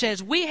Scripture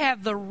says we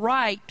have the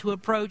right to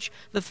approach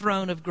the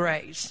throne of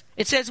grace.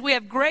 It says we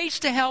have grace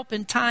to help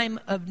in time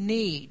of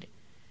need.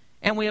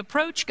 And we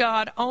approach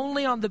God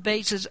only on the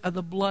basis of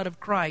the blood of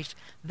Christ.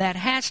 That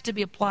has to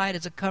be applied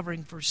as a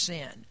covering for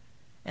sin.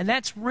 And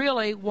that's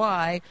really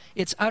why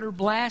it's utter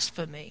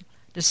blasphemy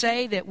to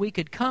say that we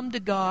could come to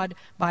God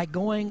by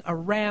going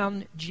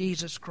around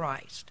Jesus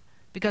Christ.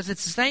 Because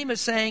it's the same as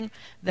saying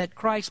that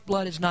Christ's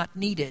blood is not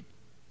needed.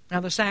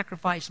 Now the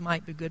sacrifice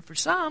might be good for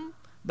some,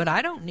 but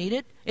I don't need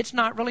it. It's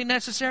not really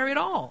necessary at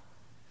all.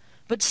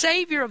 But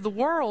Savior of the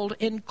world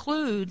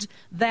includes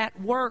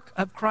that work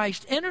of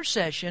Christ's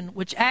intercession,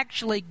 which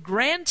actually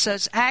grants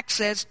us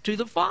access to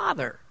the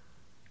Father.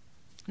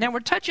 Now we're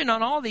touching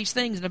on all these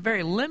things in a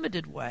very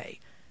limited way,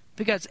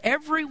 because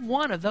every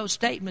one of those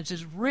statements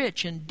is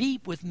rich and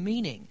deep with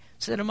meaning. I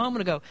said a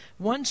moment ago,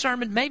 one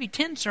sermon, maybe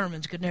 10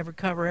 sermons could never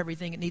cover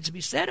everything that needs to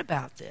be said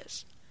about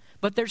this.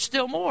 But there's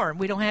still more, and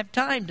we don't have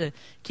time to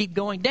keep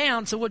going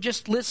down, so we'll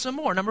just list some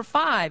more. Number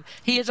 5,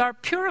 he is our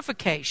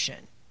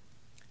purification.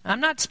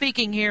 I'm not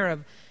speaking here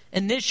of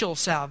initial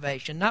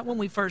salvation, not when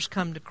we first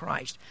come to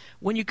Christ.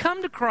 When you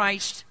come to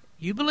Christ,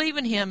 you believe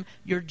in him,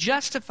 you're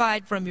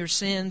justified from your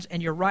sins,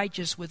 and you're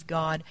righteous with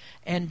God.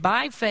 And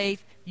by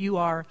faith, you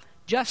are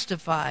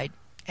justified,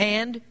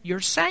 and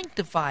you're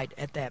sanctified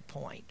at that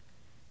point.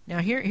 Now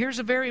here's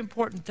a very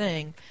important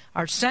thing.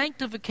 Our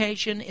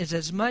sanctification is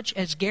as much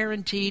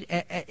guaranteed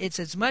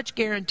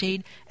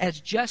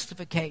as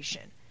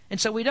justification. And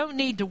so we don't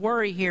need to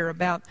worry here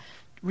about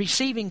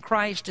receiving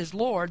Christ as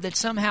Lord, that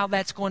somehow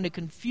that's going to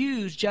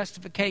confuse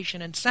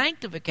justification and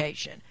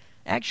sanctification.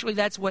 Actually,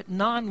 that's what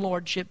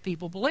non-lordship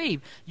people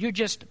believe. You're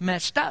just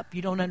messed up.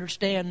 You don't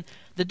understand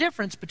the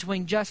difference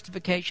between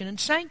justification and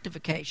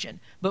sanctification.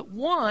 But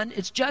one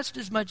is just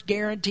as much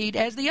guaranteed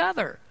as the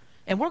other.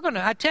 And we're going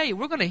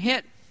to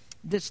hit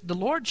the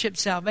lordship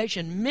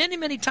salvation many,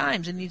 many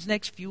times in these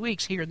next few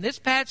weeks here in this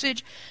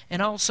passage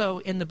and also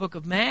in the book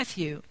of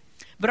Matthew.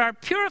 But our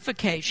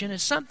purification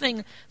is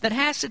something that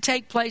has to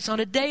take place on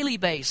a daily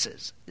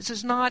basis. This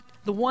is not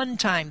the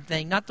one-time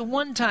thing, not the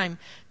one-time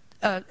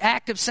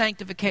act of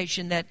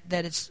sanctification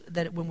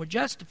that when we're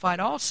justified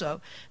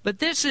also. But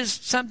this is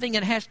something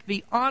that has to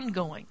be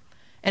ongoing.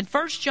 And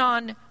 1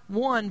 John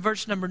 1,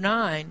 verse number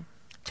 9,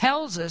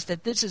 tells us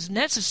that this is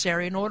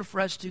necessary in order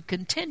for us to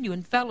continue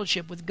in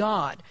fellowship with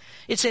God.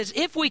 It says,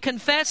 if we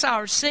confess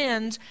our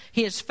sins,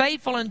 He is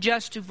faithful and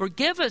just to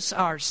forgive us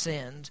our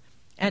sins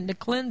and to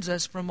cleanse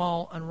us from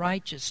all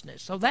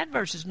unrighteousness. So that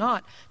verse is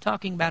not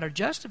talking about our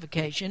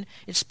justification.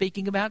 It's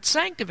speaking about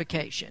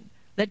sanctification.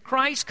 That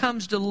Christ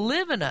comes to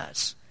live in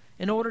us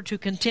in order to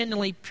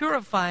continually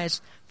purify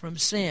us from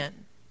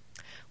sin.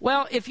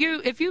 Well, if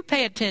you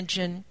pay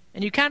attention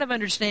and you kind of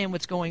understand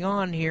what's going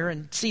on here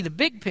and see the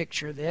big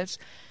picture of this,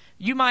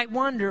 you might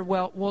wonder,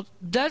 well,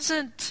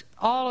 doesn't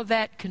all of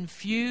that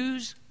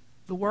confuse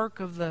the work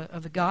of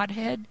the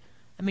Godhead?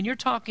 I mean, you're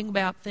talking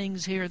about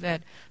things here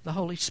that the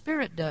Holy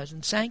Spirit does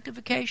and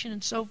sanctification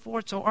and so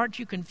forth. So aren't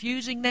you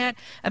confusing that?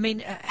 I mean,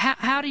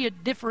 how do you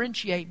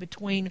differentiate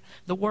between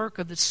the work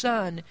of the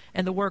Son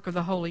and the work of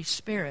the Holy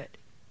Spirit?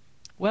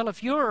 Well,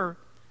 if you're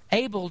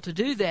able to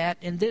do that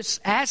in this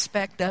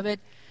aspect of it,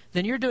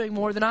 then you're doing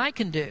more than I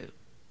can do.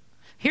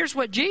 Here's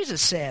what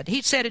Jesus said.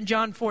 He said in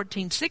John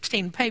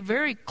 14:16, pay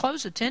very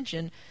close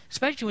attention,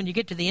 especially when you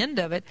get to the end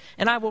of it,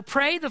 and I will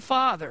pray the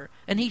Father,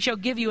 and He shall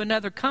give you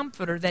another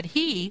comforter, that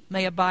He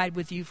may abide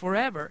with you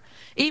forever.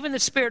 Even the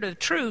Spirit of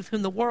truth,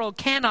 whom the world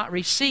cannot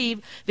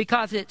receive,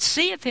 because it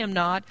seeth Him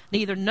not,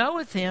 neither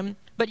knoweth Him,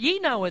 but ye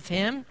know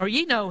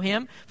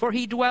Him, for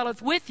He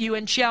dwelleth with you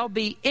and shall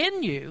be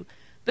in you.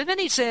 But then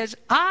He says,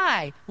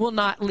 I will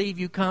not leave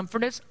you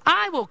comfortless,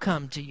 I will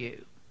come to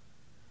you.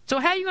 So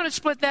how are you going to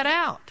split that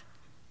out?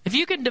 If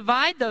you can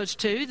divide those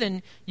two,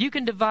 then you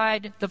can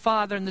divide the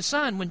Father and the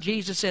Son when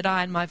Jesus said,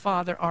 I and my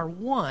Father are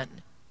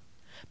one.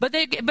 But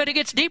it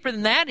gets deeper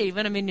than that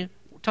even. I mean,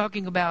 we're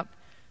talking about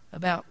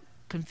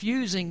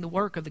confusing the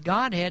work of the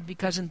Godhead,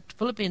 because in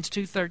Philippians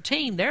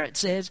 2:13, there it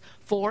says,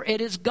 for it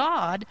is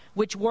God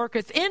which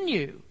worketh in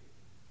you,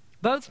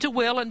 both to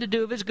will and to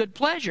do of His good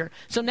pleasure.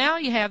 So now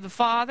you have the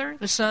Father,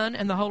 the Son,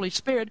 and the Holy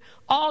Spirit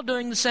all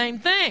doing the same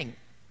thing.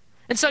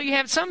 And so you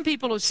have some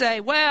people who say,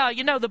 well,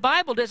 the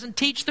Bible doesn't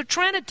teach the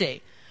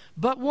Trinity.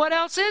 But what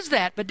else is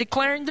that but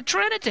declaring the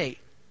Trinity?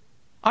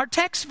 Our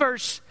text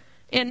verse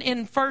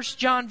in 1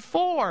 John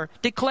 4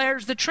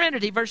 declares the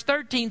Trinity. Verse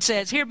 13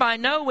 says, hereby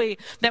know we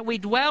that we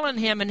dwell in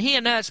Him and He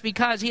in us,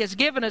 because He has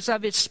given us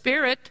of His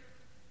Spirit.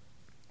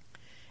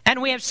 And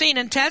we have seen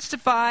and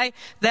testify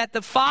that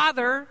the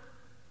Father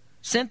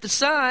sent the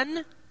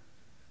Son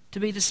to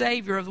be the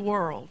Savior of the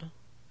world.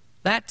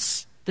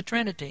 That's the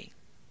Trinity.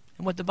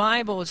 And what the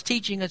Bible is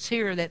teaching us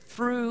here, that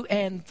through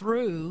and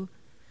through,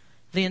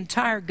 the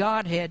entire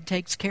Godhead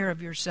takes care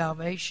of your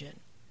salvation.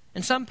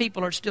 And some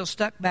people are still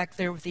stuck back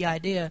there with the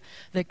idea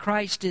that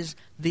Christ is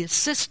the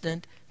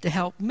assistant to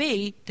help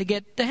me to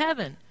get to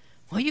heaven.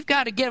 Well, you've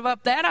got to give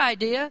up that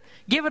idea.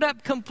 Give it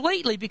up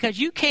completely, because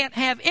you can't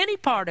have any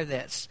part of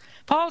this.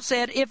 Paul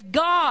said, if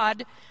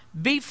God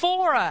be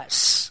for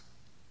us,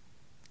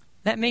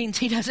 that means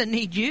He doesn't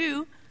need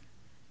you.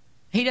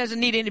 He doesn't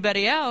need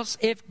anybody else.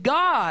 If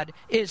God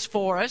is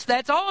for us,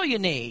 that's all you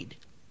need.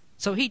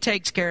 So He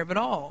takes care of it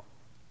all.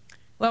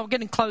 Well, we're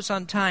getting close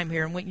on time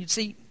here, and you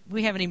see,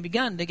 we haven't even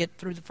begun to get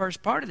through the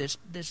first part of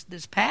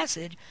this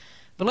passage.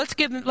 But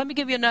let me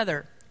give you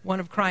another one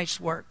of Christ's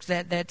works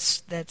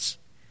that's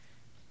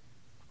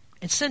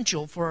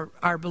essential for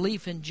our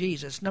belief in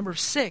Jesus. Number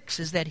 6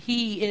 is that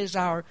He is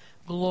our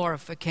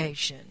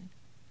glorification.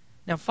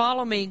 Now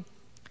follow me.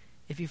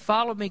 If you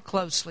follow me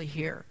closely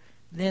here,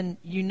 then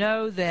you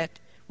know that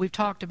we've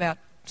talked about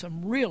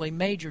some really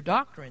major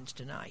doctrines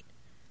tonight.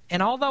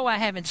 And although I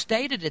haven't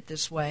stated it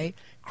this way,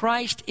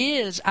 Christ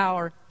is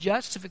our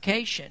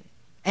justification,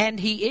 and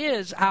He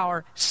is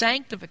our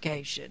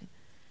sanctification.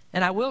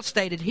 And I will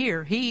state it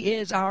here, He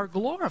is our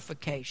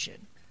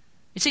glorification.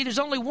 You see, there's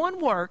only one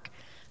work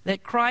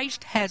that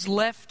Christ has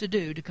left to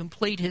do to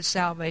complete His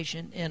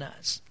salvation in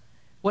us.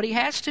 What He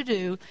has to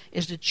do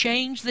is to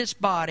change this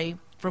body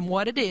from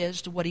what it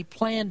is to what He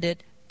planned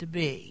it to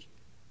be.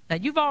 Now,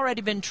 you've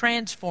already been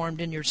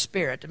transformed in your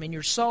spirit. I mean,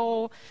 your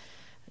soul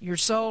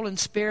and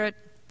spirit.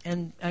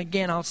 And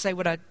again, I'll say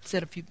what I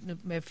said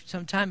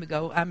some time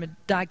ago. I'm a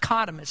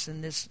dichotomous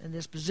in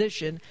this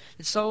position.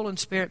 The soul and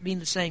spirit being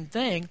the same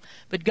thing.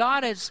 But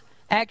God has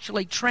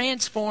actually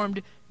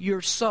transformed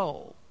your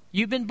soul.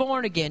 You've been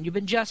born again. You've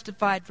been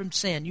justified from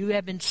sin. You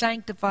have been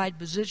sanctified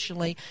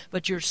positionally.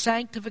 But your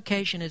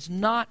sanctification is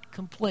not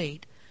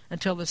complete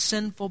until the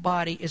sinful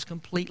body is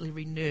completely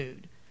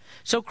renewed.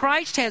 So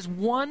Christ has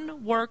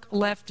one work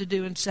left to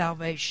do in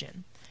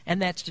salvation,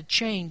 and that's to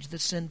change the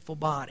sinful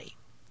body.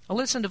 Well,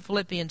 listen to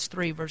Philippians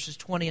 3, verses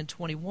 20 and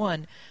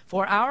 21.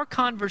 For our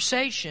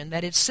conversation,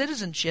 that its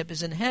citizenship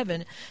is in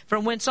heaven,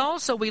 from whence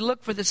also we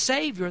look for the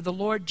Savior, the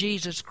Lord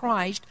Jesus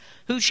Christ,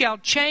 who shall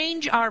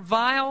change our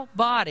vile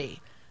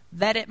body,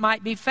 that it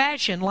might be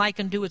fashioned like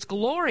unto its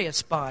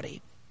glorious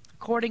body,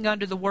 according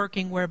unto the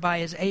working whereby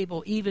is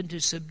able even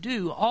to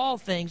subdue all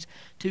things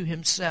to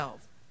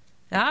himself.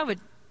 Now, I would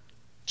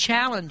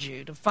challenge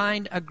you to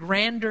find a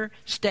grander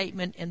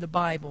statement in the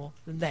Bible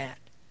than that.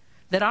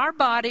 That our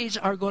bodies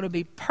are going to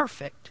be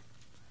perfect,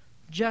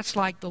 just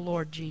like the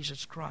Lord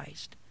Jesus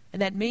Christ.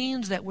 And that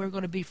means that we're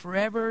going to be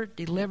forever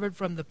delivered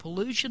from the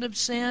pollution of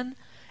sin.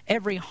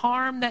 Every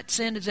harm that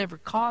sin has ever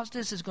caused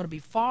us is going to be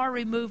far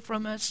removed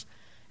from us.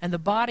 And the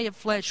body of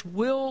flesh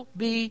will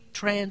be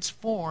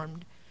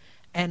transformed,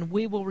 and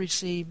we will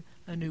receive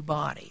a new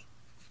body.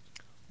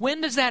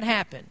 When does that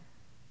happen?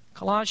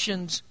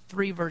 Colossians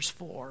 3, verse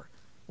 4.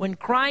 When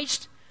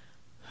Christ,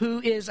 who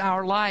is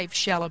our life,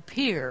 shall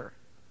appear,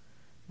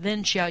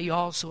 then shall you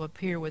also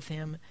appear with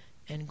him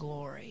in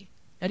glory.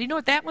 Now, do you know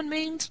what that one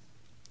means?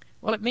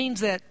 Well, it means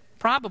that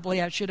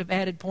probably I should have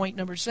added point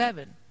number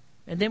 7.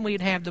 And then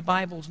we'd have the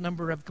Bible's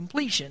number of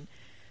completion.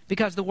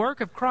 Because the work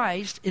of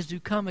Christ is to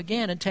come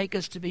again and take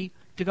us to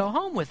go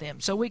home with him.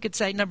 So we could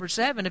say number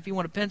 7, if you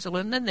want to pencil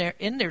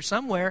in there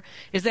somewhere,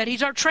 is that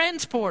he's our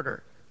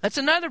transporter. That's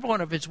another one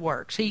of his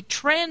works. He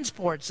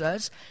transports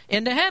us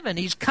into heaven.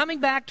 He's coming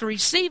back to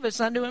receive us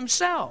unto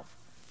himself.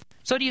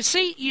 So do you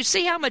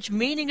see how much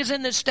meaning is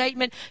in this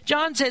statement?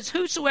 John says,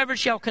 whosoever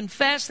shall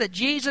confess that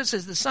Jesus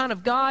is the Son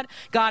of God,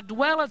 God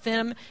dwelleth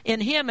in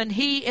him, and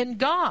he in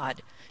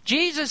God.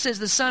 Jesus is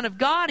the Son of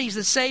God. He's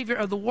the Savior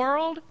of the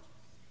world.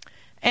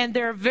 And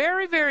there are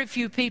very, very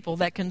few people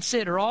that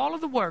consider all of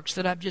the works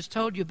that I've just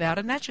told you about,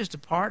 and that's just a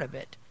part of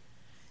it.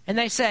 And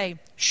they say,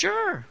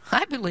 sure,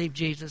 I believe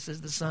Jesus is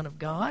the Son of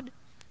God.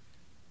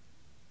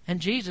 And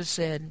Jesus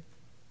said,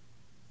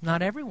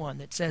 not everyone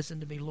that says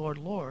unto me, Lord,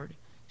 Lord,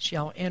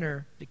 shall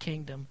enter the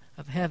kingdom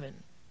of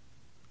heaven.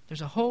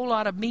 There's a whole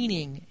lot of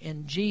meaning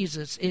in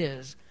Jesus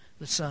is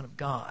the Son of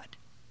God.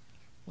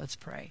 Let's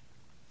pray.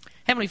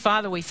 Heavenly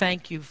Father, we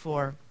thank you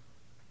for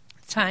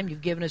the time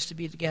you've given us to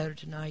be together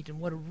tonight, and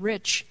what a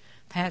rich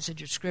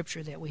passage of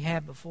Scripture that we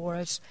have before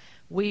us.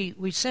 We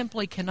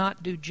simply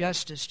cannot do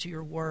justice to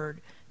your word.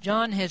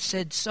 John has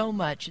said so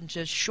much in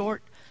just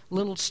short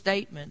little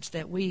statements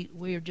that we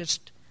are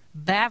just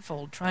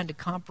baffled trying to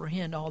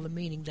comprehend all the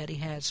meaning that he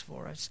has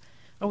for us.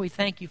 Lord, we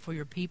thank you for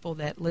your people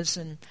that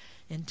listen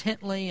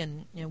intently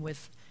and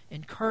with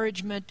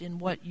encouragement in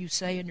what you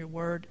say in your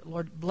word.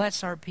 Lord,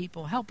 bless our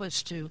people. Help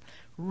us to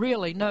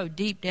really know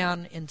deep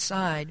down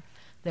inside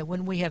that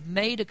when we have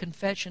made a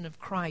confession of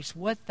Christ,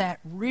 what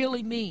that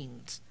really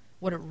means,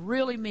 what it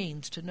really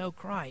means to know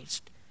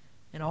Christ.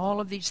 And all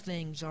of these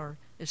things are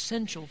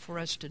essential for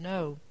us to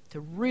know, to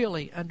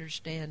really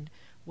understand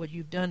what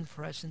you've done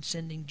for us in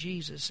sending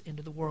Jesus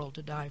into the world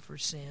to die for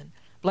sin.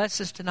 Bless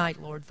us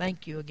tonight, Lord.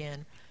 Thank you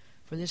again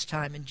for this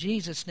time. In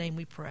Jesus' name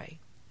we pray.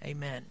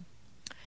 Amen.